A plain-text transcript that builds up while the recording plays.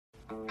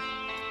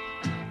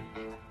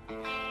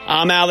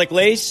I'm Alec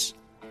Lace.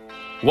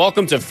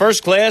 Welcome to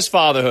First Class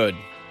Fatherhood.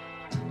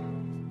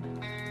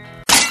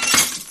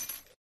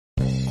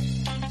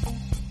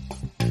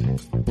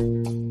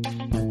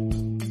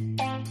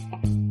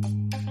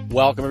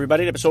 Welcome,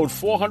 everybody, to episode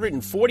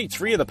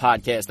 443 of the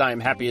podcast. I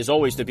am happy, as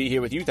always, to be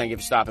here with you. Thank you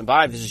for stopping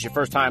by. If this is your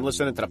first time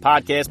listening to the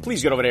podcast,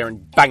 please get over there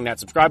and bang that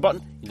subscribe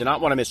button. You do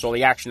not want to miss all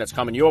the action that's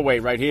coming your way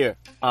right here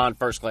on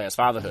First Class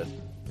Fatherhood.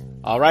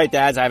 All right,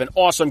 dads, I have an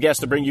awesome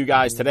guest to bring you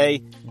guys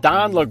today.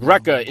 Don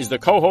LaGreca is the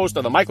co-host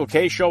of the Michael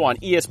Kay Show on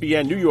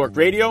ESPN New York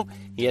Radio.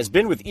 He has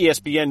been with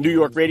ESPN New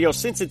York Radio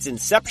since its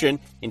inception.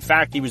 In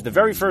fact, he was the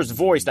very first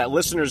voice that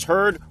listeners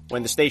heard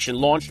when the station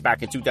launched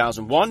back in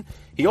 2001.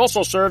 He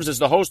also serves as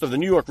the host of the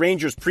New York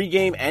Rangers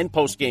pregame and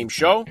postgame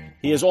show.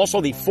 He is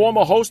also the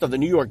former host of the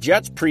New York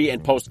Jets pre-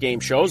 and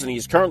postgame shows, and he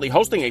is currently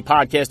hosting a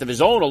podcast of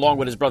his own along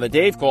with his brother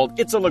Dave called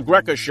It's a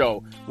LaGreca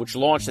Show, which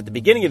launched at the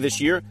beginning of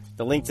this year.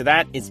 The link to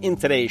that is in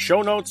today's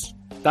show notes.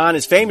 Don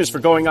is famous for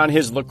going on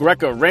his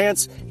LaGreca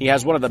rants. He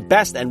has one of the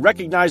best and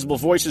recognizable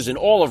voices in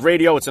all of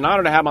radio. It's an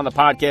honor to have him on the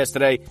podcast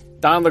today.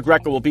 Don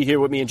LaGreca will be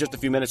here with me in just a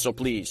few minutes, so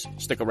please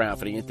stick around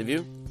for the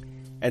interview.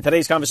 And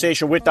today's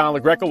conversation with Don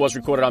LaGreca was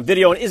recorded on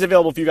video and is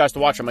available for you guys to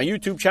watch on my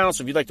YouTube channel.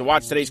 So if you'd like to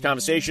watch today's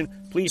conversation,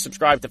 please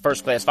subscribe to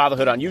First Class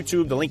Fatherhood on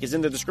YouTube. The link is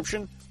in the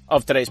description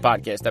of today's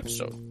podcast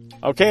episode.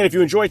 Okay, and if you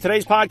enjoyed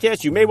today's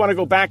podcast, you may want to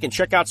go back and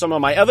check out some of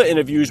my other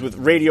interviews with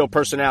radio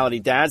personality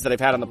dads that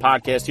I've had on the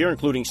podcast here,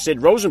 including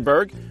Sid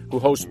Rosenberg, who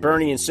hosts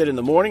Bernie and Sid in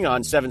the Morning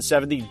on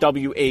 770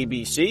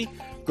 WABC.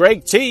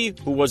 Greg T.,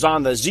 who was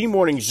on the Z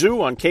Morning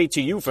Zoo on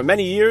KTU for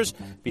many years,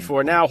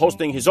 before now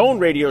hosting his own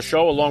radio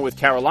show along with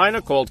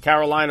Carolina called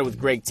Carolina with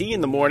Greg T.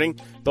 in the Morning.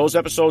 Those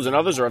episodes and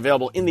others are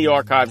available in the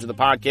archives of the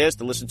podcast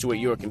to listen to at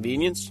your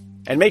convenience.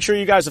 And make sure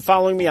you guys are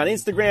following me on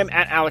Instagram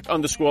at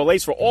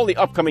Alec_Lace for all the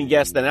upcoming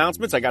guest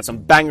announcements. I got some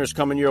bangers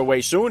coming your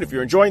way soon. If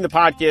you're enjoying the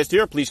podcast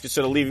here, please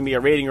consider leaving me a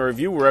rating or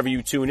review wherever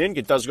you tune in.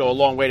 It does go a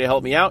long way to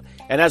help me out.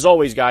 And as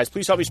always, guys,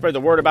 please help me spread the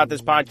word about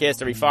this podcast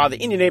to every father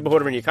in your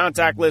neighborhood or in your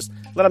contact list.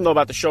 Let them know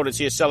about the show that's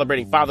here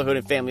celebrating fatherhood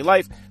and family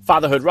life.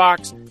 Fatherhood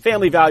rocks,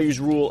 family values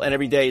rule, and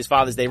every day is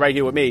Father's Day right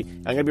here with me.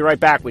 I'm going to be right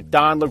back with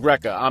Don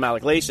LaGreca. I'm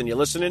Alec Lace, and you're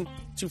listening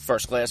to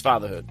First Class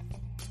Fatherhood.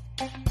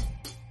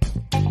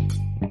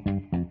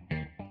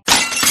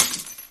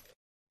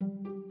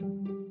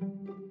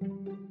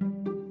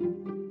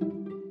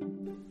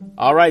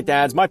 All right,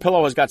 dads,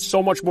 MyPillow has got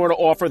so much more to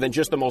offer than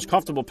just the most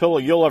comfortable pillow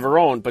you'll ever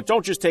own. But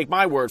don't just take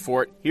my word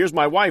for it. Here's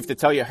my wife to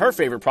tell you her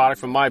favorite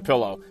product from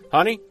MyPillow.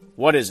 Honey,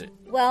 what is it?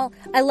 Well,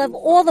 I love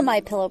all the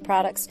MyPillow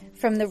products,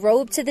 from the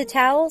robe to the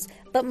towels,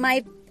 but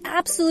my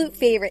absolute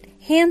favorite,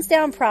 hands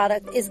down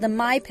product is the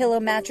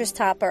MyPillow mattress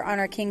topper on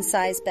our king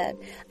size bed.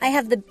 I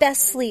have the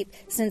best sleep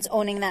since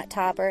owning that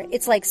topper.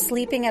 It's like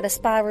sleeping at a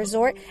spa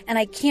resort, and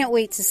I can't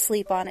wait to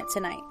sleep on it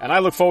tonight. And I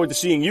look forward to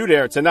seeing you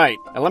there tonight.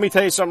 And let me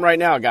tell you something right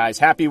now, guys.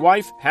 Happy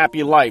wife,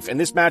 happy life. And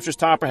this mattress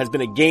topper has been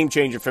a game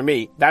changer for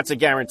me. That's a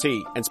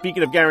guarantee. And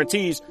speaking of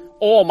guarantees,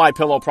 all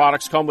MyPillow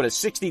products come with a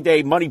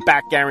 60-day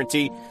money-back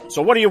guarantee.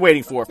 So what are you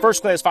waiting for?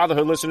 First Class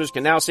Fatherhood listeners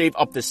can now save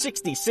up to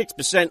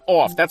 66%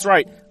 off. That's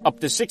right, up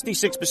to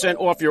 66%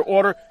 off your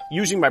order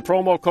using my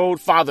promo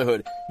code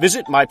FATHERHOOD.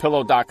 Visit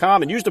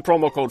MyPillow.com and use the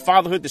promo code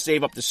FATHERHOOD to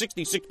save up to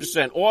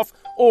 66% off,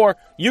 or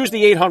use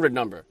the 800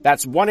 number.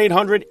 That's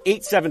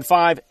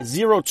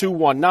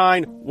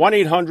 1-800-875-0219,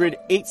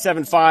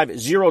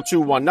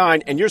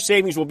 1-800-875-0219, and your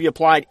savings will be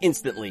applied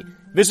instantly.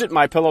 Visit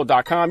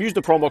MyPillow.com, use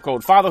the promo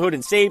code FATHERHOOD,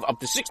 and save up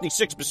to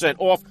 66%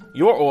 off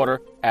your order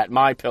at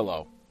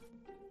MyPillow.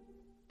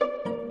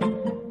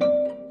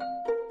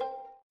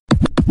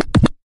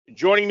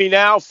 Joining me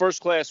now,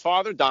 First Class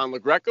Father, Don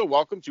LaGreca.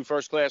 Welcome to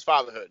First Class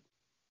Fatherhood.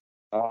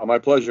 My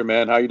pleasure,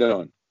 man. How you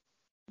doing?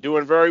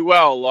 Doing very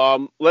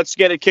well. Let's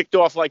get it kicked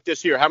off like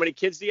this here. How many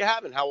kids do you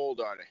have, and how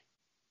old are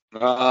they?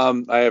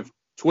 I have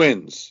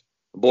twins,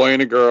 a boy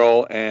and a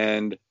girl,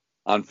 and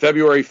on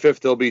February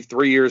 5th, they'll be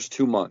 3 years,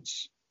 2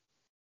 months.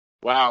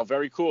 Wow,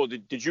 very cool.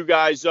 Did you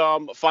guys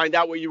find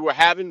out what you were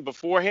having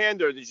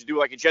beforehand, or did you do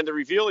like a gender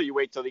reveal, or you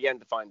wait till the end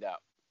to find out?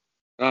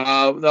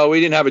 No, we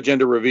didn't have a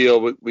gender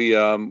reveal. We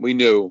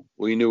knew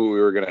what we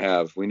were going to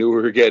have. We knew what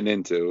we were getting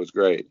into. It was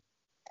great.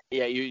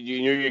 Yeah,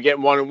 you knew you're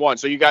getting 1 and 1.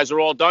 So you guys are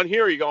all done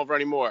here, or are you going for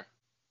any more?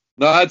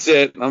 No, that's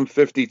it. I'm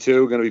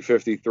 52, going to be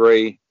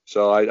 53.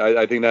 So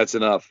I think that's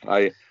enough.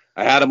 I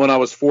had them when I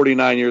was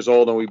 49 years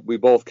old, and we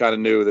both kind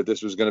of knew that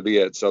this was going to be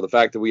it. So the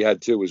fact that we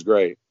had 2 was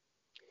great.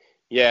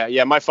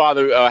 Yeah. My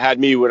father had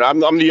me when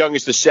I'm the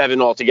youngest of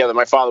 7 altogether.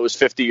 My father was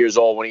 50 years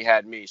old when he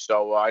had me,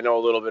 so I know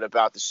a little bit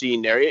about the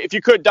scene there. If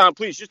you could, Don,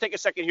 please just take a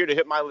second here to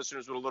hit my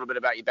listeners with a little bit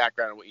about your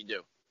background and what you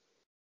do.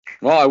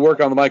 Well, I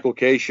work on the Michael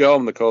Kay Show.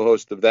 I'm the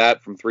co-host of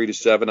that from 3 to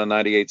 7 on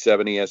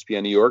 98.7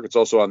 ESPN New York. It's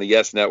also on the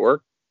Yes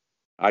Network.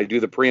 I do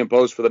the pre and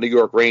post for the New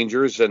York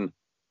Rangers, and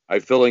I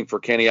fill in for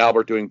Kenny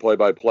Albert doing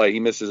play-by-play. He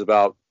misses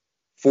about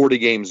 40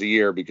 games a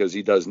year because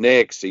he does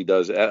Knicks, he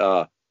does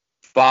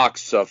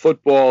Fox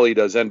football, he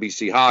does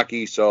NBC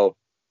hockey. So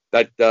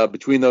that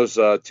between those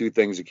 2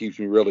 things, it keeps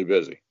me really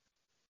busy.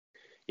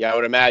 Yeah, I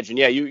would imagine.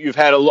 Yeah, you've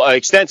had an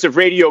extensive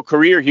radio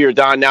career here,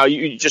 Don. Now,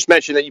 you just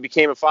mentioned that you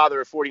became a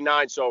father at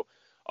 49. So,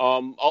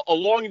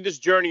 along this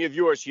journey of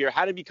yours here,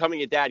 how did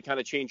becoming a dad kind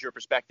of change your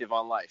perspective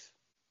on life?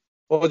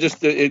 Well,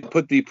 just it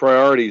put the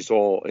priorities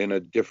all in a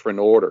different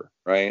order,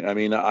 right? I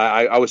mean,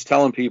 I was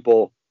telling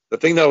people the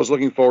thing that I was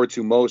looking forward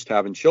to most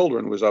having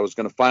children was I was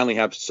going to finally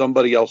have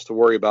somebody else to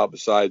worry about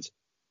besides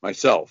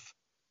myself.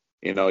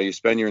 You know, you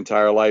spend your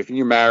entire life and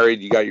you're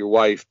married, you got your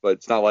wife, but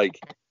it's not like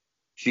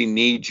she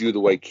needs you the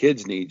way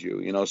kids need you,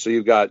 you know. So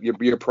you've got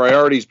your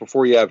priorities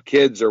before you have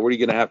kids, or what are you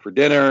going to have for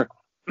dinner?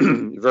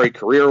 Very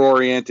career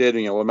oriented.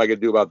 You know, what am I going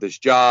to do about this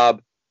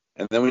job?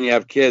 And then when you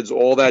have kids,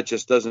 all that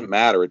just doesn't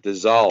matter. It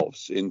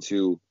dissolves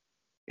into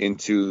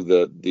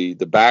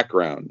the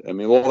background. I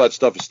mean, all that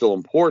stuff is still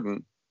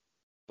important,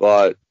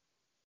 but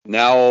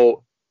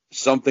now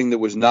something that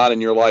was not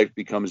in your life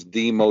becomes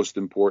the most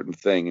important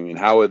thing. I mean,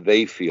 how are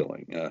they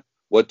feeling?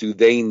 What do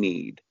they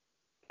need?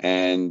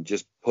 And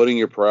just putting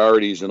your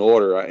priorities in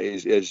order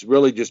is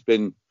really just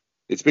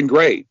it's been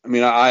great. I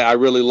mean, I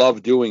really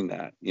love doing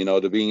that, you know,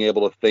 to being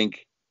able to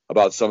think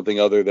about something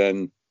other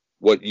than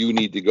what you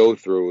need to go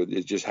through.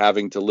 Is just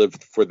having to live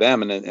for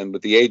them. And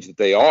with the age that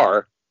they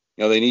are,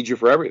 you know, they need you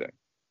for everything,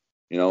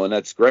 you know, and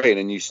that's great.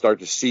 And you start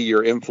to see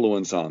your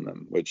influence on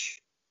them,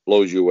 which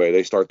blows you away.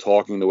 They start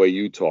talking the way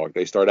you talk.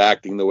 They start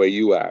acting the way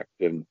you act.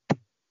 And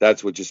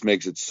that's what just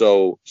makes it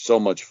so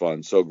much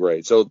fun, so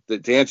great. So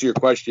to answer your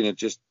question,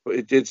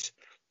 it's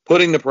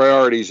putting the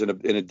priorities in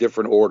a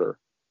different order,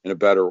 in a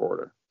better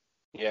order.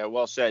 Yeah,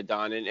 well said,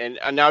 Don. And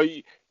now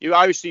you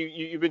obviously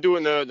you've been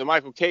doing the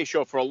Michael Kay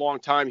show for a long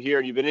time here,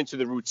 and you've been into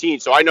the routine.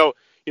 So I know,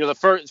 you know,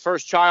 the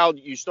first child,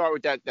 you start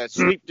with that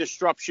sleep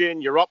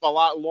disruption. You're up a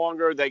lot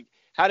longer.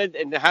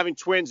 And having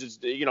twins is,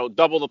 you know,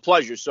 double the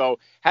pleasure. So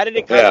how did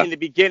it kind of in the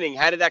beginning?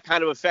 How did that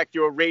kind of affect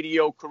your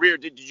radio career?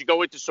 Did you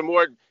go into some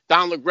more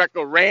Don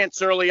LaGreca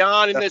rants early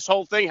on in this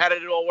whole thing? How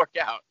did it all work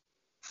out?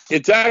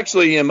 It's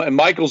actually, and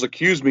Michael's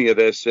accused me of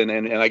this, and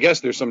I guess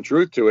there's some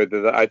truth to it.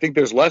 That I think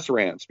there's less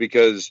rants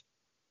because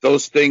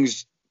those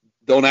things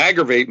don't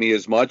aggravate me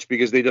as much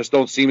because they just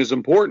don't seem as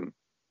important,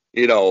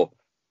 you know,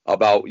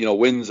 about, you know,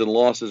 wins and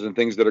losses and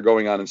things that are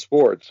going on in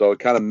sports. So it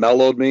kind of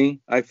mellowed me,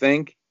 I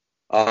think.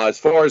 As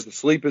far as the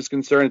sleep is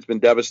concerned, it's been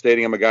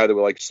devastating. I'm a guy that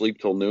would like sleep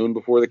till noon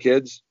before the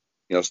kids,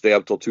 you know, stay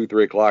up till 2,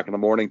 3 o'clock in the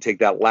morning, take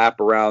that lap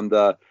around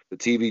the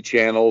TV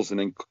channels and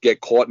then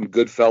get caught in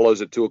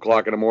Goodfellas at 2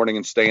 o'clock in the morning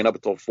and staying up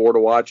until 4 to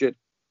watch it.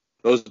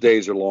 Those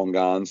days are long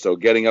gone. So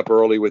getting up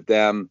early with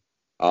them.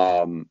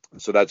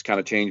 So that's kind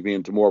of changed me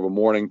into more of a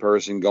morning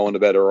person, going to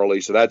bed early.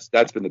 So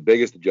that's been the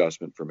biggest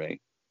adjustment for me.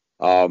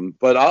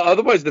 But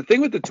otherwise, the thing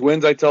with the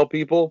twins, I tell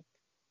people,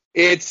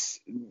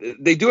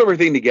 they do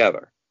everything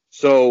together.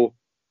 So,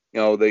 you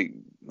know,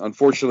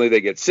 unfortunately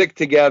they get sick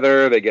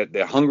together.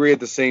 They're hungry at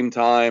the same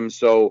time.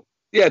 So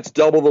yeah, it's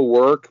double the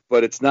work,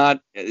 but it's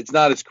not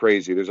as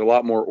crazy. There's a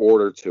lot more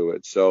order to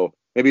it. So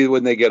maybe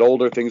when they get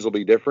older, things will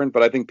be different.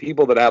 But I think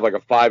people that have like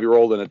a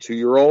 5-year-old and a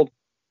 2-year-old,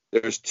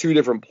 there's 2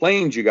 different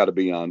planes you got to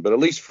be on. But at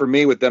least for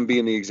me, with them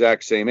being the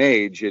exact same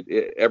age,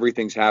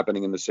 everything's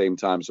happening in the same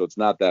time. So it's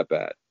not that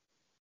bad.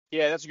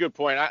 Yeah, that's a good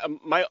point.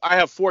 I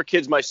have 4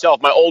 kids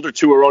myself. My older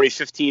 2 are only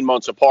 15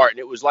 months apart, and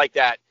it was like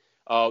that.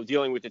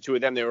 Dealing with the 2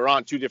 of them, they were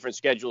on 2 different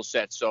schedule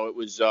sets, so it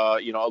was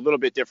you know, a little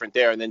bit different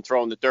there. And then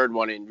throwing the third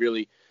one in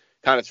really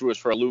kind of threw us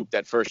for a loop.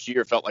 That first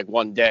year felt like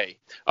one day.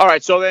 All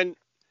right, so then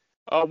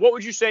what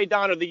would you say,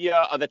 Don, are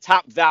the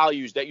top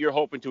values that you're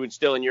hoping to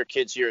instill in your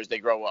kids here as they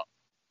grow up?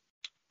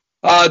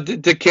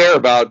 To care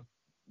about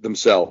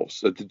themselves,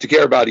 to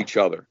care about each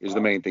other is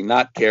the main thing.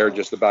 Not care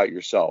just about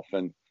yourself,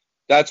 and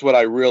that's what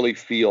I really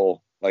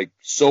feel like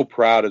so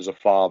proud as a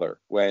father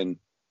when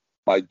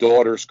my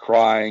daughter's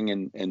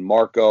crying and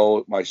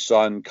Marco, my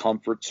son,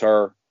 comforts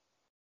her,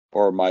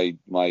 or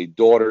my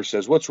daughter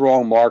says, "What's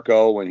wrong,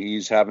 Marco?" when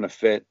he's having a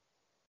fit.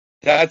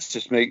 That's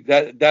just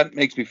that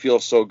makes me feel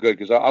so good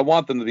because I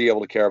want them to be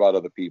able to care about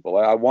other people.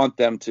 I want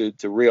them to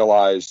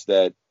realize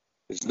that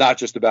it's not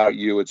just about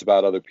you, it's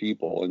about other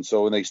people. And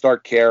so when they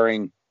start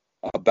caring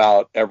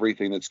about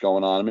everything that's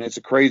going on, I mean, it's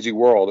a crazy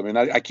world. I mean,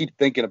 I keep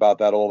thinking about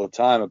that all the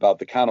time, about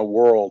the kind of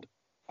world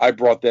I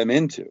brought them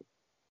into.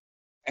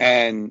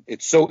 And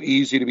it's so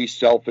easy to be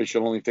selfish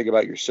and only think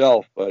about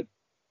yourself, but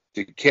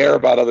to care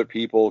about other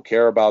people,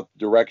 care about the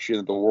direction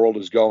that the world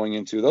is going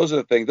into, those are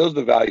the things, those are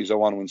the values I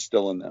want to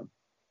instill in them.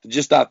 To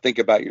just not think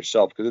about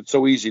yourself, because it's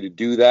so easy to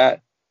do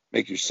that,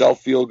 make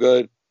yourself feel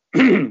good,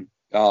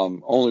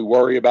 only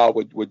worry about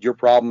what your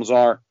problems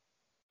are.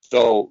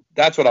 So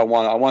that's what I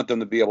want. I want them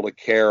to be able to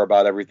care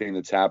about everything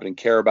that's happening,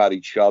 care about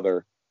each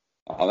other.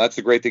 That's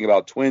the great thing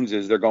about twins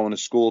is they're going to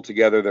school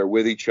together, they're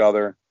with each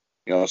other.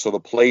 You know, so the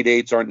play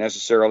dates aren't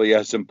necessarily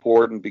as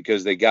important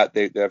because they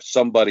have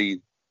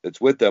somebody that's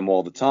with them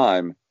all the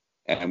time.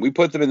 And we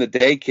put them in the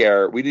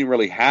daycare. We didn't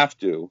really have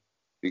to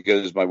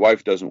because my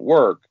wife doesn't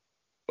work,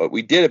 but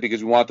we did it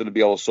because we want them to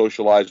be able to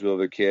socialize with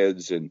other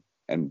kids and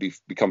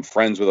become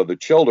friends with other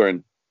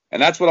children.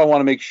 And that's what I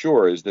want to make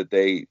sure is that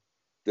they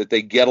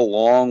get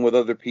along with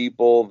other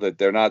people, that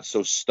they're not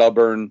so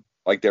stubborn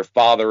like their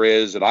father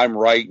is, and I'm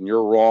right and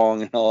you're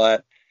wrong and all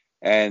that.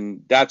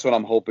 And that's what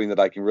I'm hoping that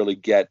I can really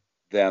get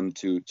them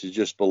to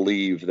just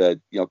believe that,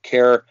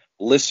 care,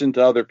 listen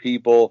to other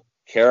people,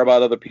 care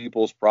about other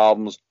people's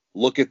problems,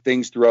 look at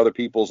things through other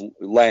people's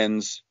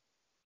lens.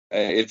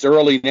 It's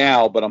early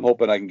now, but I'm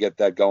hoping I can get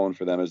that going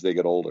for them as they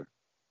get older.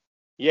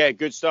 Yeah,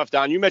 good stuff,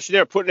 Don. You mentioned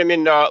they're putting them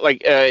in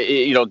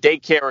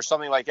daycare or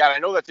something like that. I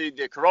know that the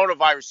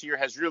coronavirus here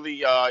has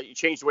really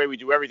changed the way we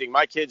do everything.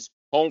 My kids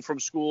home from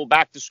school,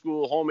 back to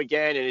school, home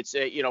again, and it's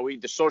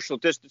the social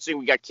distancing.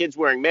 We got kids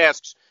wearing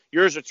masks.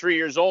 Yours are 3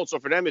 years old, so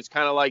for them it's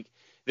kind of like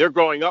they're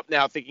growing up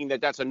now thinking that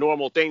that's a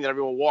normal thing, that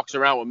everyone walks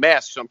around with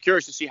masks. So I'm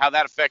curious to see how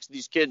that affects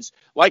these kids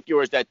like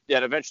yours that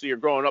eventually are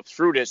growing up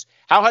through this.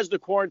 How has the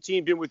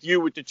quarantine been with you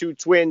with the two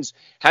twins?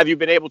 Have you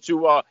been able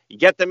to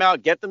get them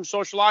out, get them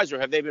socialized, or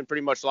have they been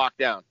pretty much locked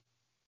down?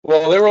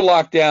 Well, they were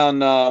locked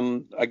down.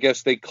 I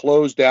guess they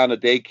closed down a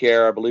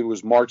daycare. I believe it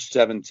was March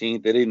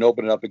 17th. They didn't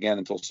open it up again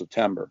until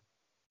September.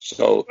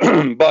 So,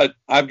 but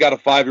I've got a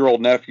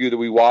 5-year-old nephew that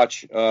we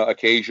watch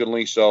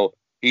occasionally. So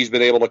he's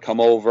been able to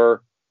come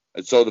over.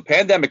 And so the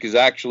pandemic has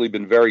actually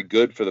been very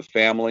good for the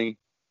family,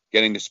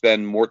 getting to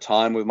spend more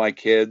time with my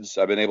kids.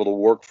 I've been able to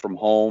work from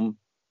home,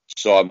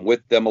 so I'm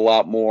with them a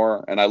lot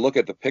more. And I look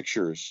at the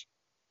pictures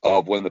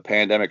of when the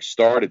pandemic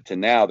started to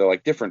now, they're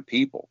like different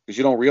people, because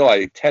you don't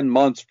realize 10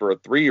 months for a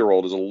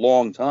 3-year-old is a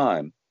long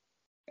time.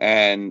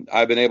 And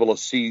I've been able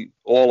to see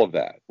all of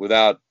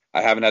that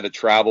I haven't had to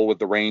travel with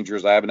the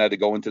Rangers. I haven't had to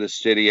go into the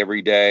city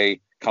every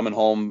day, coming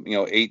home,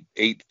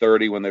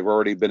 8:30 when they've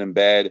already been in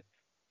bed.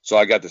 So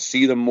I got to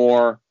see them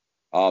more.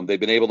 They've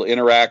been able to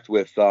interact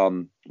with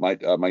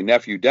my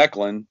nephew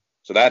Declan,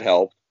 so that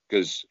helped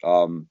because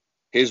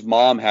his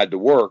mom had to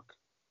work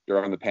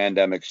during the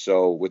pandemic.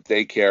 So with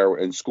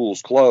daycare and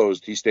schools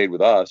closed, he stayed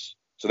with us.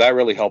 So that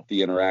really helped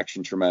the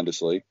interaction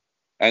tremendously.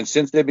 And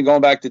since they've been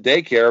going back to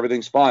daycare,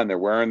 everything's fine. They're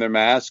wearing their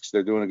masks.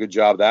 They're doing a good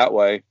job that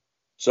way.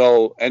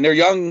 So, and they're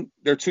young.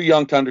 They're too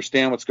young to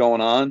understand what's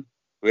going on.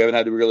 We haven't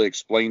had to really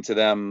explain to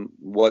them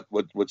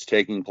what's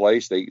taking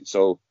place. They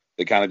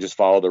kind of just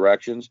follow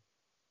directions.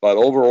 But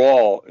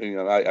overall,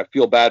 I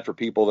feel bad for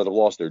people that have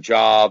lost their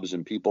jobs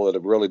and people that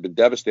have really been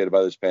devastated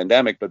by this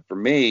pandemic. But for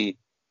me,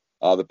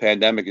 the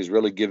pandemic has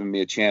really given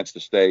me a chance to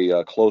stay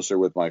closer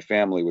with my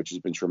family, which has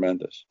been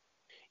tremendous.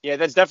 Yeah,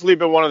 that's definitely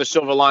been one of the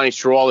silver linings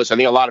through all this. I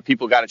think a lot of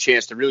people got a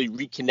chance to really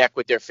reconnect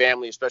with their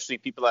family, especially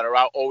people that are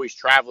out always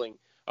traveling,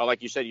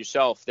 like you said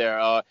yourself there.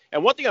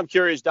 And one thing I'm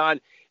curious, Don,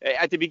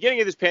 at the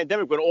beginning of this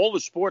pandemic, when all the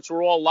sports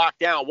were all locked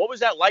down, what was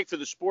that like for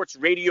the sports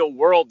radio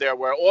world there,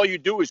 where all you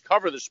do is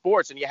cover the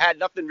sports and you had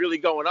nothing really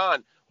going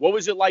on? What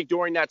was it like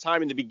during that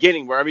time in the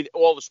beginning where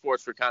all the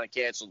sports were kind of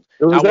canceled?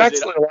 It was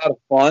actually a lot of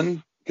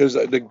fun, because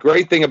the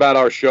great thing about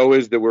our show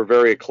is that we're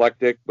very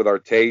eclectic with our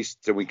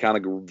tastes, and we kind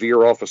of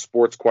veer off of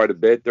sports quite a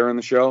bit during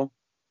the show.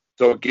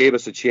 So it gave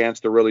us a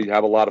chance to really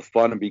have a lot of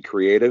fun and be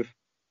creative.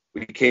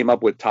 We came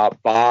up with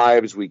top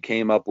fives. We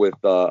came up with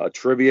a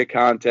trivia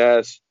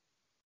contest.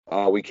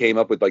 We came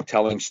up with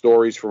telling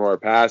stories from our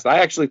past. I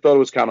actually thought it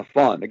was kind of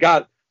fun. It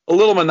got a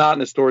little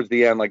monotonous towards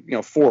the end,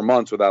 4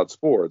 months without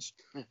sports.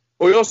 But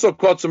we also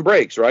caught some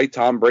breaks, right?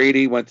 Tom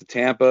Brady went to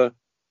Tampa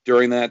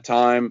during that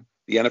time.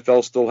 The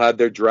NFL still had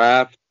their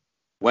draft.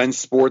 When's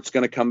sports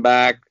going to come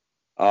back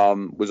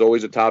was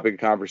always a topic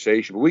of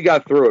conversation. But we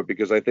got through it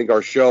because I think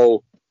our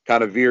show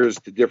kind of veers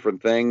to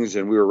different things,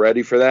 and we were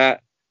ready for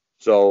that.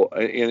 So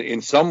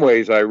in some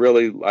ways, I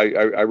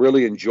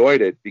really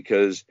enjoyed it,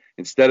 because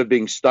instead of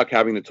being stuck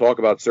having to talk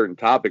about certain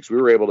topics, we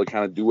were able to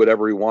kind of do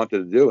whatever we wanted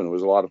to do, and it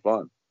was a lot of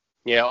fun.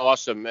 Yeah,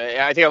 awesome.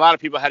 I think a lot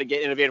of people had to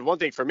get innovative. One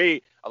thing for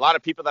me, a lot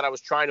of people that I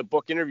was trying to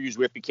book interviews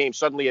with became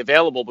suddenly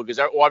available because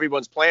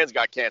everyone's plans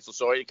got canceled.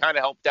 So it kind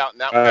of helped out in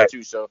that way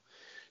too. So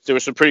there were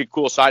some pretty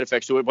cool side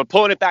effects to it. But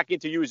pulling it back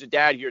into you as a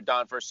dad here,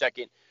 Don, for a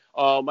second.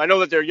 I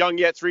know that they're young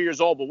yet, 3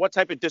 years old, but what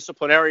type of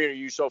disciplinarian are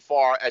you so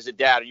far as a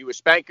dad? Are you a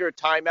spanker,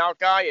 timeout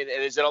guy? And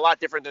is it a lot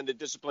different than the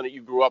discipline that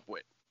you grew up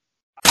with?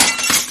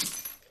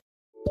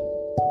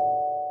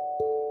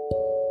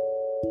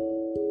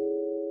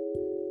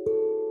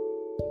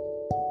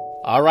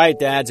 All right,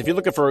 dads, if you're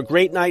looking for a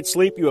great night's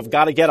sleep, you have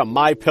got to get a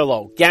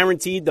MyPillow.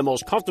 Guaranteed the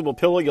most comfortable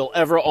pillow you'll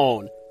ever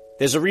own.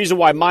 There's a reason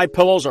why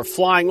MyPillows are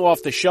flying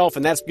off the shelf,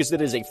 and that's because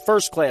it is a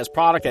first-class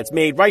product that's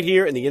made right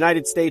here in the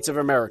United States of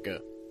America.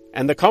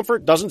 And the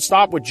comfort doesn't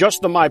stop with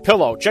just the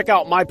MyPillow. Check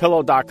out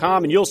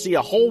MyPillow.com and you'll see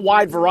a whole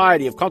wide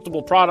variety of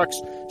comfortable products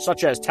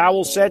such as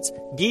towel sets,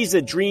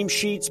 Giza Dream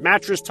Sheets,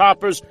 mattress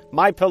toppers,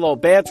 MyPillow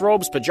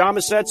bathrobes,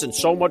 pajama sets, and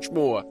so much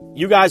more.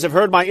 You guys have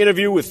heard my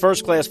interview with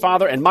First Class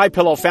Father and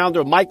MyPillow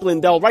founder Mike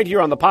Lindell right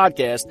here on the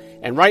podcast.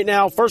 And right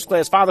now, First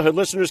Class Fatherhood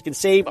listeners can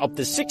save up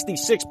to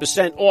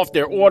 66% off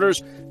their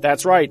orders.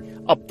 That's right,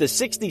 up to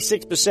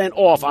 66%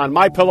 off on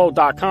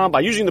MyPillow.com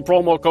by using the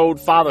promo code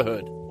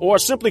FATHERHOOD. Or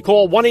simply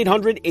call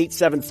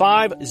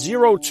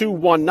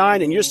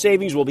 1-800-875-0219 and your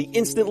savings will be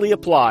instantly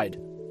applied.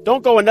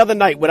 Don't go another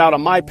night without a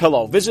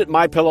MyPillow. Visit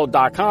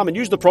MyPillow.com and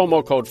use the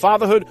promo code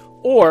FATHERHOOD,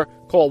 or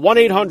call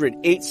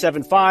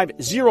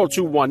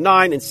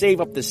 1-800-875-0219 and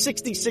save up to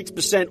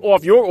 66%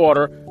 off your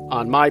order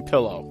on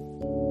MyPillow.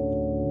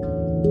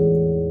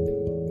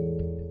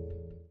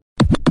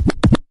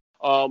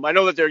 I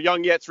know that they're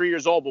young yet, 3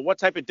 years old, but what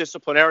type of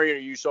disciplinarian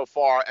are you so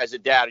far as a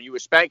dad? Are you a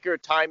spanker,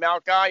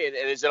 timeout guy? And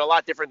is it a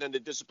lot different than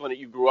the discipline that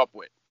you grew up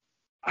with?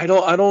 I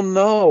don't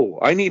know.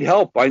 I need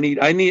help. I need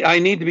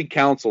to be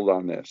counseled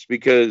on this,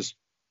 because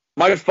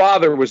my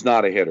father was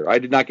not a hitter. I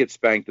did not get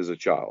spanked as a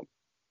child,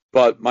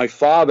 but my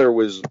father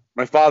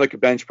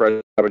could bench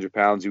press 500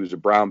 pounds. He was a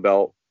brown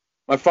belt.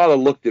 My father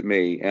looked at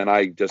me and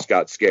I just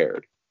got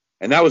scared,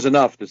 and that was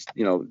enough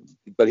to,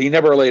 but he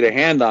never laid a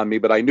hand on me,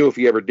 but I knew if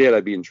he ever did,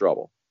 I'd be in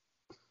trouble.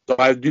 So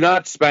I do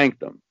not spank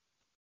them,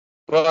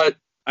 but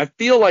I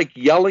feel like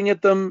yelling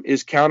at them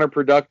is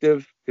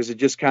counterproductive because it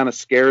just kind of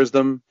scares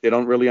them. They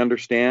don't really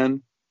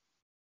understand.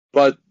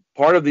 But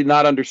part of the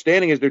not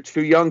understanding is they're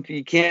too young.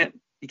 You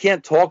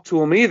can't talk to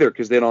them either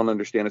because they don't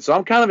understand it. So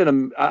I'm kind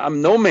of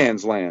I'm no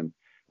man's land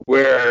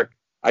where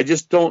I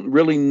just don't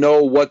really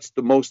know what's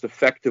the most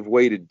effective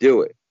way to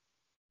do it.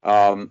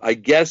 I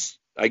guess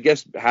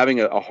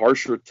having a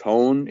harsher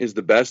tone is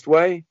the best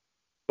way.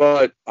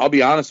 But I'll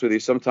be honest with you,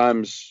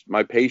 sometimes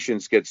my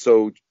patients get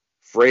so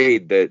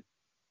afraid that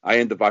I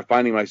end up by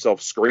finding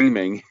myself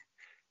screaming,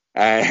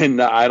 and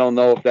I don't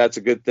know if that's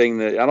a good thing.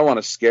 That I don't want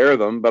to scare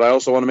them, but I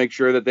also want to make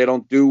sure that they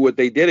don't do what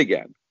they did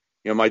again.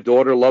 My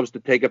daughter loves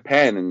to take a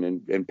pen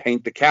and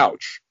paint the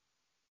couch.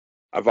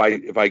 If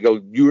I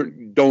go, you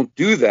don't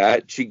do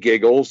that, she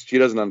giggles. She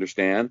doesn't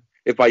understand.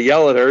 If I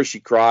yell at her, she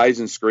cries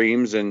and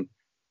screams, and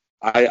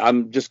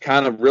I'm just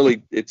kind of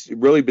it's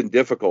really been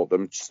difficult.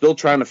 I'm still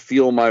trying to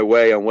feel my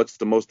way on what's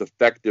the most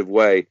effective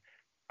way.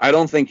 I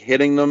don't think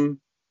hitting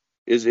them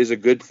is a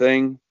good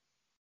thing.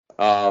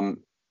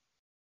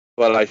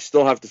 But I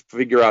still have to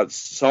figure out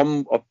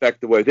some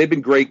effective way. They've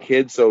been great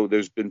kids, so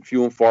there's been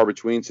few and far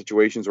between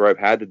situations where I've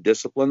had to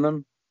discipline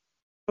them.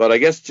 But I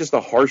guess just a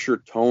harsher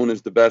tone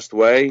is the best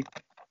way.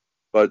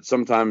 But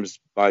sometimes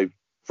my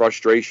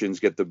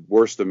frustrations get the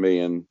worst of me,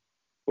 and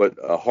what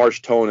a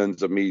harsh tone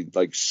ends up me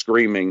like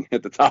screaming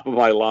at the top of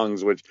my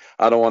lungs, which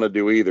I don't want to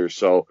do either.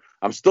 So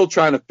I'm still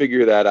trying to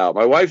figure that out.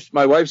 My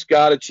wife's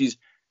got it. She's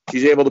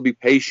able to be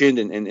patient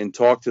and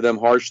talk to them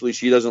harshly.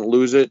 She doesn't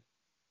lose it.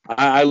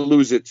 I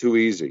lose it too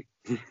easy.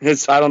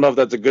 I don't know if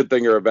that's a good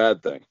thing or a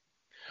bad thing.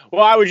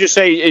 Well, I would just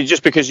say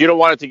just because you don't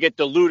want it to get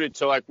diluted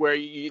to like where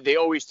they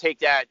always take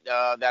that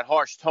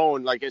harsh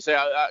tone. Like I say,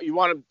 you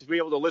want them to be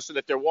able to listen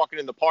if they're walking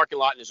in the parking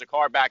lot and there's a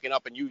car backing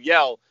up and you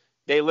yell.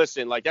 They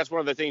listen. Like that's one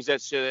of the things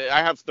that's I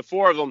have the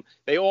four of them.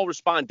 They all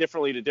respond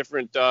differently to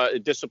different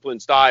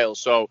discipline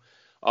styles. So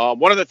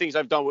one of the things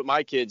I've done with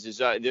my kids is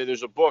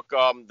there's a book,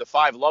 The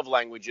 5 Love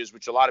Languages,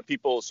 which a lot of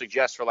people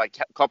suggest for like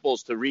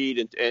couples to read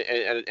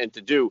and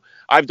to do.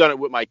 I've done it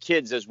with my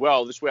kids as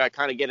well. This way I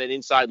kind of get an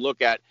inside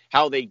look at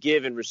how they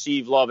give and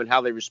receive love and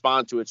how they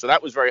respond to it. So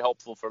that was very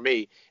helpful for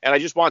me. And I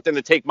just want them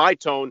to take my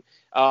tone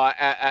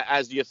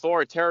as the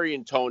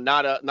authoritarian tone,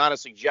 not a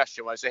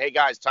suggestion. When I say, hey,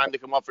 guys, time to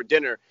come up for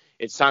dinner,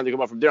 it's time to come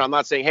up for dinner. I'm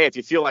not saying, hey, if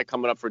you feel like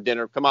coming up for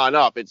dinner, come on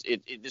up.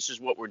 This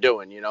is what we're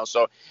doing,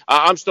 So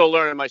I'm still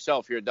learning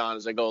myself here, Don,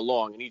 as I go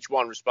along, and each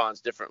one responds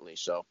differently.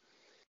 So,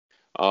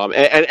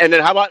 and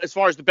then how about as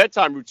far as the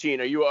bedtime routine?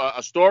 Are you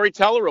a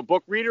storyteller, a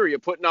book reader? Are you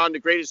putting on the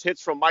greatest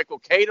hits from Michael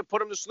Kay to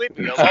put him to sleep?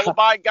 Are you a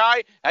lullaby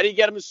guy? How do you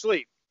get him to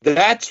sleep?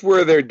 That's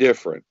where they're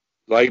different.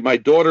 Like my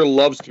daughter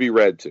loves to be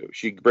read to.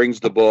 She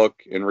brings the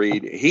book and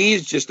read.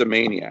 He's just a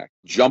maniac,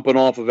 jumping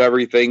off of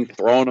everything,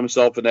 throwing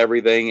himself in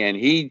everything, and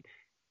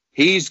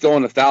he's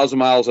going 1,000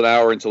 miles an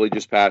hour until he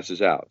just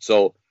passes out.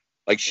 So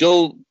like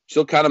she'll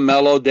kind of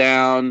mellow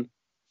down,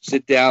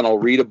 sit down. I'll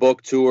read a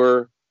book to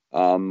her.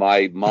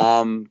 My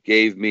mom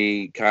gave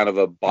me kind of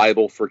a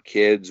Bible for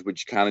kids,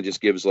 which kind of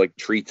just gives like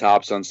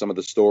treetops on some of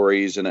the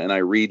stories. And I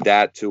read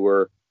that to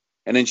her,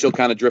 and then she'll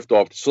kind of drift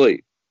off to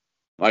sleep.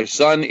 My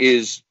son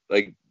is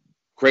like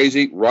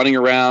crazy, running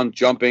around,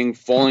 jumping,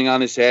 falling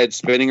on his head,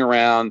 spinning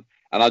around,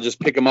 and I'll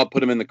just pick him up,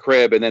 put him in the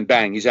crib, and then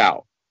bang, he's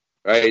out.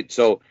 Right.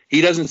 So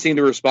he doesn't seem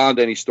to respond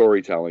to any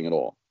storytelling at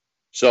all.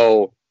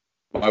 So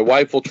my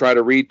wife will try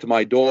to read to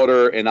my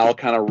daughter, and I'll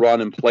kind of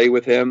run and play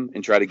with him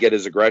and try to get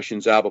his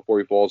aggressions out before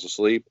he falls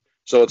asleep.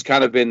 So it's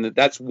kind of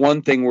that's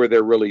one thing where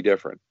they're really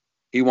different.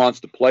 He wants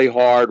to play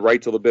hard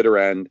right till the bitter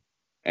end,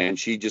 and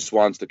she just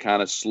wants to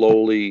kind of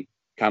slowly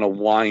kind of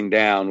wind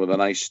down with a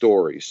nice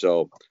story.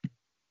 So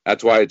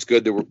that's why it's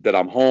good that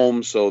I'm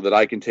home so that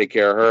I can take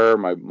care of her.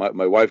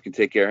 My wife can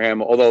take care of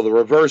him, although the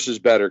reverse is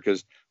better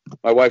because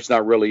my wife's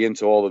not really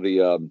into all of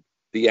the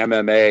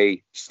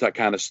MMA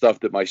kind of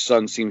stuff that my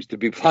son seems to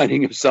be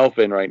finding himself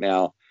in right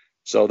now.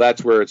 So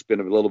that's where it's been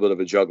a little bit of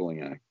a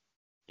juggling act.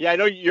 Yeah, I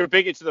know you're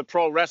big into the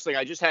pro wrestling.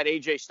 I just had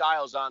AJ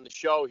Styles on the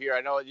show here.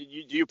 I know. Do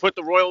you put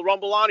the Royal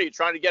Rumble on? Are you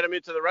trying to get him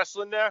into the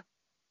wrestling there?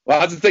 Well,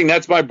 that's the thing.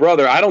 That's my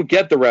brother. I don't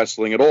get the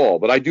wrestling at all,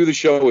 but I do the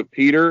show with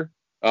Peter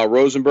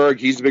Rosenberg.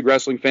 He's a big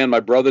wrestling fan. My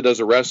brother does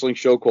a wrestling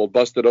show called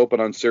Busted Open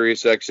on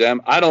Sirius XM.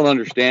 I don't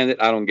understand it.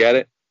 I don't get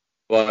it.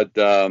 But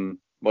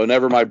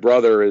whenever my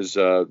brother is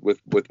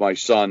with my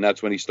son,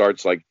 that's when he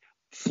starts like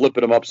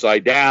flipping them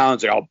upside down,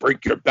 say, I'll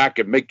break your back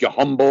and make you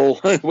humble,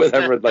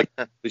 whatever, like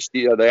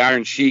the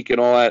Iron Sheik and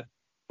all that.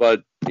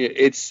 But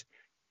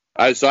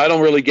so I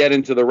don't really get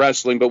into the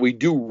wrestling, but we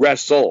do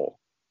wrestle,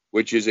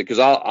 which is it, because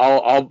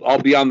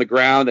I'll be on the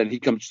ground and he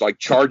comes like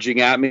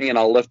charging at me, and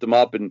I'll lift him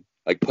up and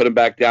like put him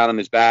back down on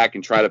his back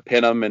and try to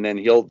pin him, and then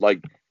he'll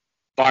like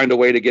find a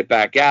way to get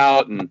back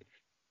out and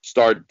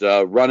start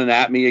running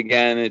at me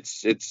again.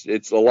 It's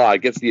a lot.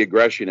 It gets the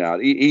aggression out.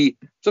 He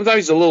sometimes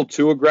he's a little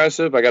too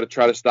aggressive. I got to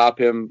try to stop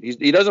him.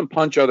 He doesn't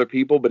punch other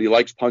people, but he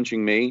likes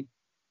punching me.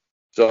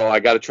 So I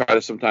got to try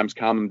to sometimes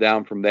calm him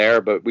down from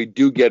there. But we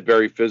do get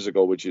very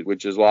physical, which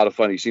is a lot of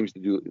fun. He seems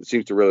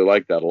to really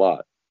like that a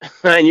lot.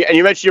 And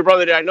you mentioned your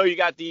brother there. I know you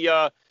got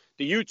the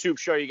YouTube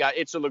show. You got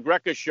It's a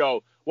LaGreca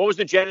show. What was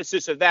the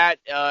genesis of that,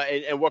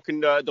 and what can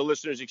the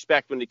listeners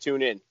expect when they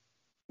tune in?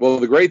 Well,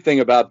 the great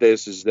thing about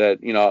this is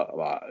that,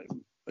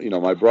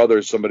 my brother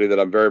is somebody that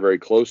I'm very, very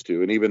close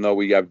to. And even though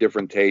we have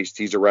different tastes,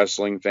 he's a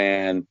wrestling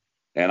fan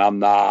and I'm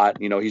not,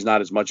 he's not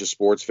as much a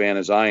sports fan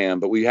as I am,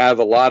 but we have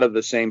a lot of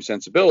the same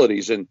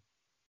sensibilities. And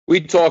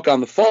we talk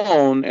on the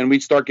phone and we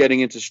start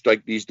getting into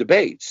like these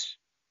debates.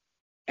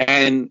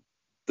 And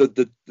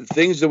the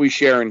things that we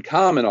share in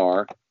common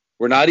are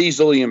we're not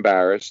easily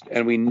embarrassed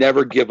and we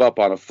never give up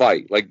on a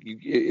fight. Like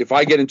if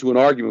I get into an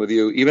argument with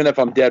you, even if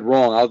I'm dead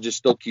wrong, I'll just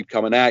still keep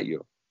coming at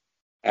you.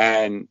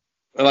 And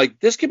like,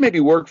 this could maybe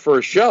work for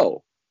a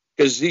show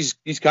because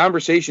these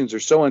conversations are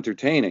so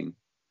entertaining.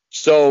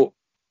 So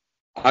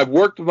I've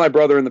worked with my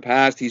brother in the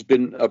past. He's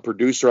been a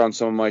producer on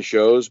some of my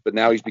shows, but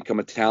now he's become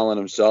a talent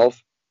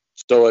himself.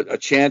 So a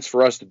chance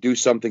for us to do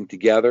something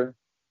together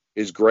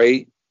is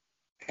great.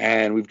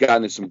 And we've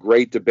gotten into some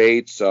great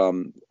debates.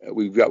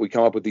 We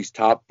come up with these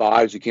top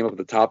fives. We came up with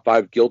the top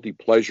 5 guilty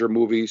pleasure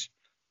movies.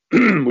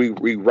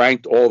 we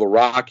ranked all the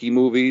Rocky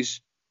movies.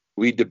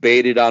 We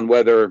debated on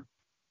whether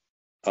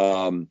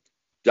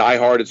Die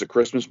Hard is a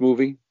Christmas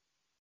movie.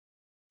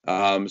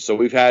 So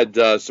we've had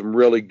some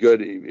really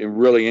good and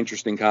really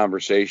interesting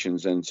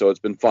conversations, and so it's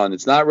been fun.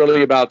 It's not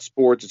really about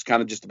sports. It's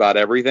kind of just about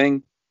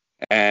everything,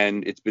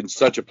 and it's been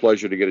such a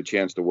pleasure to get a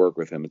chance to work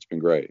with him. It's been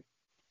great.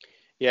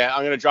 Yeah,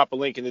 I'm going to drop a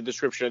link in the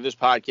description of this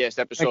podcast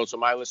episode so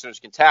my listeners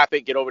can tap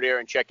it, get over there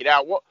and check it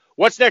out.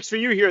 What's next for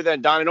you here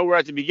then, Don? I know we're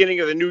at the beginning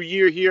of the new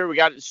year here. We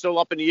got it still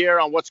up in the air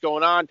on what's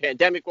going on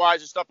pandemic-wise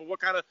and stuff, but what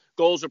kind of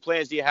goals or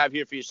plans do you have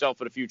here for yourself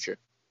for the future?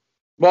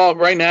 Well,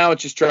 right now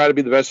it's just try to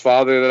be the best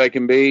father that I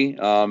can be.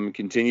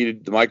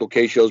 The Michael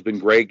Kay show has been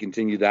great.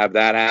 Continue to have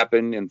that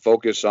happen and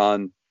focus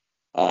on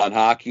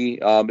hockey.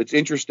 It's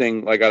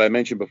interesting, like I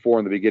mentioned before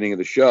in the beginning of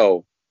the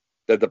show,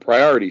 that the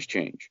priorities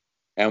change.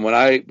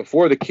 And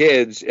before the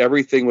kids,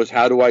 everything was,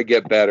 how do I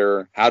get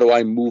better? How do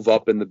I move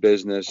up in the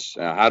business?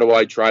 How do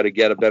I try to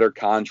get a better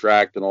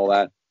contract and all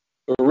that?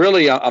 But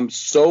really, I'm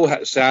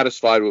so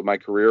satisfied with my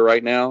career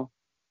right now.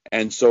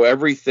 And so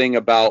everything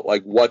about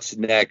like what's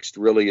next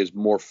really is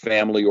more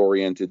family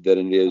oriented than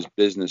it is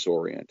business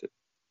oriented.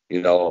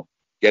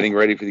 Getting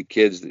ready for the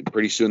kids.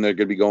 Pretty soon they're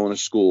going to be going to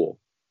school.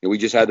 We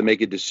just had to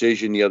make a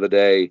decision the other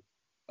day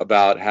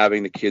about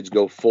having the kids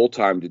go full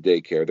time to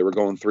daycare. They were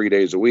going 3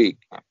 days a week,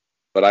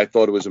 but I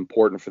thought it was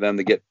important for them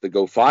to get to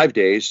go 5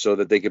 days so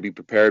that they could be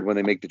prepared when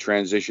they make the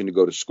transition to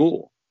go to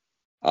school.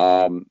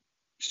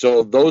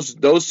 So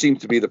those seem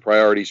to be the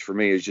priorities for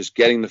me, is just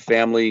getting the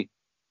family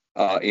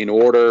in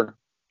order,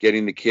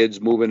 getting the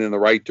kids moving in the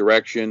right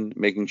direction,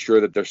 making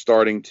sure that they're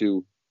starting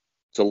to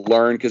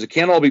learn, because it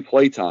can't all be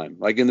playtime.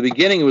 Like in the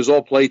beginning, it was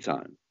all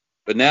playtime,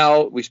 but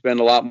now we spend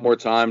a lot more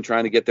time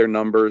trying to get their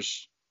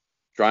numbers,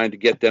 trying to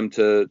get them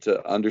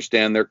to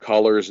understand their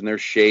colors and their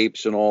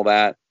shapes and all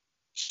that.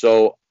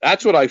 So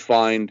that's what I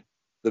find.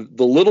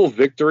 The little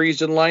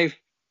victories in life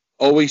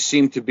always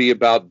seem to be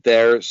about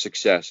their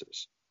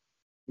successes.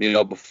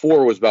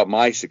 Before it was about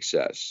my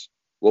success,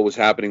 what was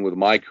happening with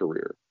my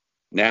career.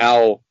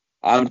 Now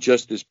I'm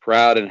just as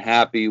proud and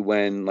happy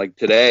when, like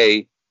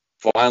today,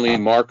 finally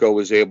Marco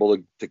was able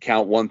to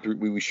count 1 through.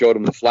 We showed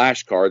him the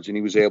flashcards, and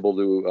he was able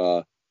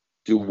to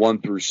do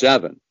 1 through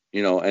 7.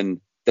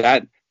 And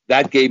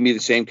that gave me the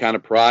same kind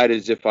of pride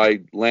as if I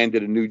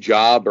landed a new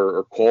job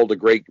or called a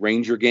great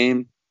Ranger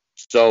game.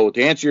 So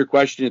to answer your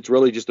question, it's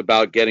really just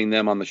about getting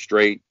them on the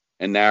straight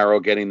and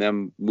narrow, getting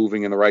them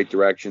moving in the right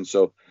direction.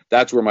 So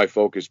that's where my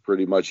focus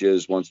pretty much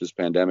is once this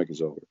pandemic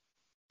is over.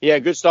 Yeah,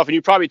 good stuff. And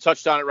you probably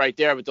touched on it right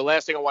there. But the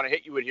last thing I want to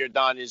hit you with here,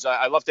 Don, is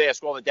I love to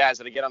ask all the dads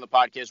that I get on the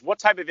podcast, what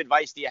type of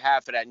advice do you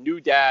have for that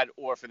new dad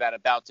or for that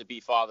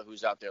about-to-be father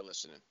who's out there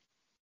listening?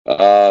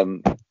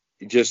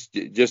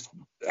 Just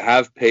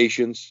have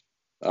patience.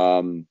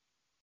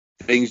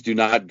 Things do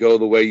not go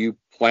the way you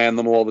plan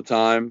them all the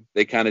time.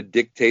 They kind of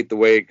dictate the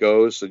way it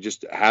goes. So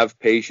just have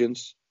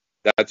patience.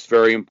 That's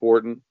very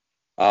important.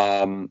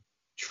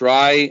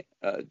 Try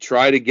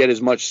to get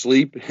as much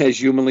sleep as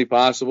humanly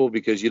possible,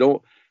 because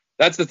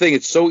that's the thing.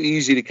 It's so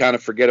easy to kind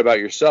of forget about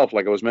yourself,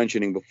 like I was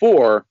mentioning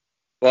before,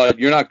 but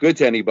you're not good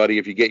to anybody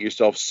if you get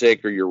yourself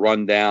sick or you're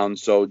run down.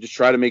 So just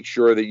try to make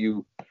sure that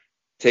you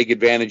take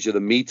advantage of the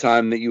me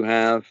time that you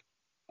have.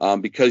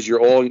 because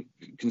you're all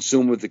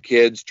consumed with the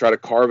kids. Try to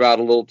carve out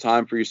a little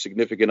time for your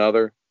significant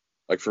other.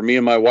 Like for me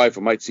and my wife,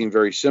 it might seem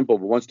very simple,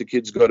 but once the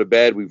kids go to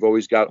bed, we've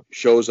always got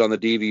shows on the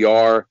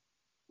DVR.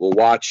 We'll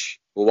watch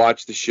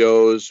the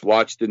shows,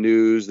 watch the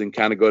news, then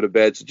kind of go to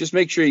bed. So just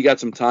make sure you got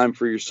some time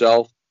for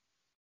yourself,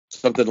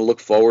 something to look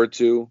forward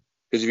to.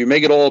 Because if you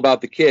make it all about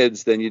the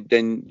kids, then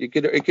it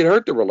could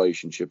hurt the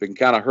relationship. It can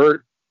kind of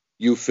hurt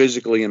you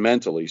physically and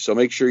mentally. So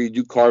make sure you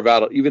do carve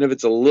out, even if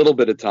it's a little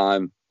bit of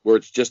time where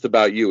it's just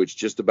about you, it's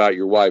just about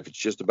your wife, it's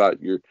just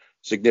about your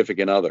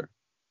significant other.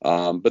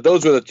 But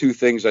those are the two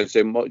things I'd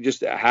say.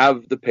 Just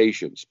have the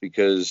patience,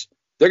 because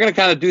they're going to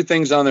kind of do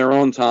things on their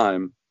own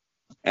time.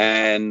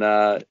 And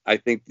I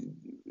think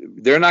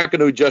they're not going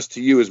to adjust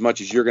to you as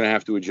much as you're going to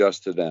have to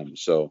adjust to them.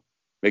 So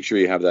make sure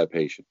you have that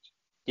patience.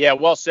 Yeah,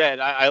 well said.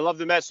 I love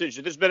the message.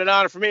 This has been an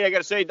honor for me. I got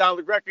to say, Don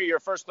LaGreca, you're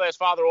a first-class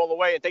father all the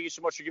way. And thank you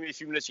so much for giving me a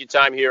few minutes of your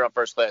time here on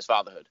First Class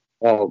Fatherhood.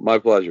 Oh, my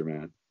pleasure,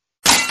 man.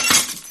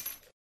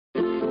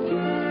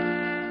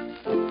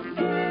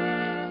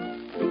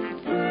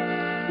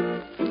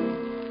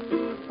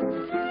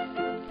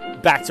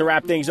 Back to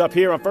wrap things up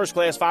here on First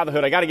Class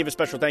Fatherhood. I got to give a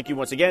special thank you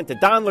once again to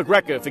Don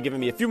LaGreca for giving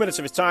me a few minutes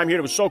of his time here.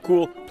 It was so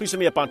cool. Please hit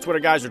me up on Twitter,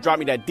 guys, or drop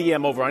me that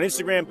DM over on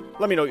Instagram.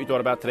 Let me know what you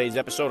thought about today's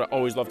episode. I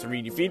always love to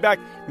read your feedback.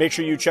 Make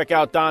sure you check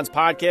out Don's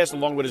podcast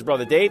along with his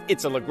brother Dave.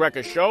 It's a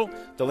LaGreca Show.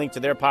 The link to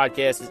their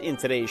podcast is in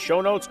today's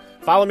show notes.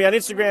 Follow me on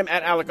Instagram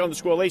at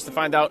Alec_Lace to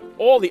find out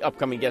all the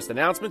upcoming guest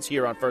announcements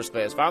here on First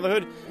Class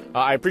Fatherhood.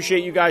 I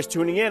appreciate you guys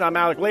tuning in. I'm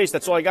Alec Lace.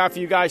 That's all I got for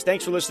you guys.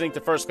 Thanks for listening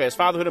to First Class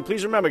Fatherhood. And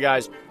please remember,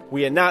 guys,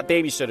 we are not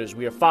babysitters.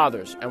 We are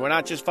fathers. And we're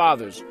not just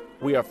fathers.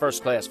 We are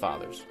first-class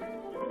fathers.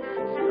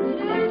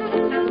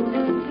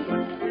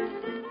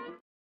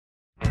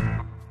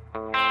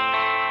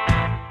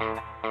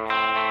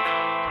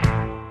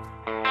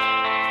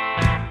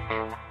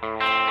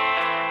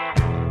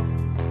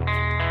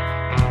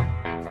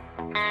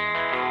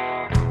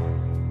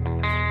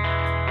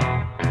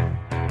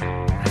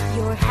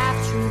 Your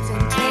half-truths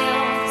and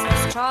tales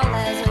as tall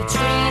as a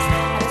tree,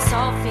 had us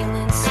all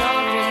feeling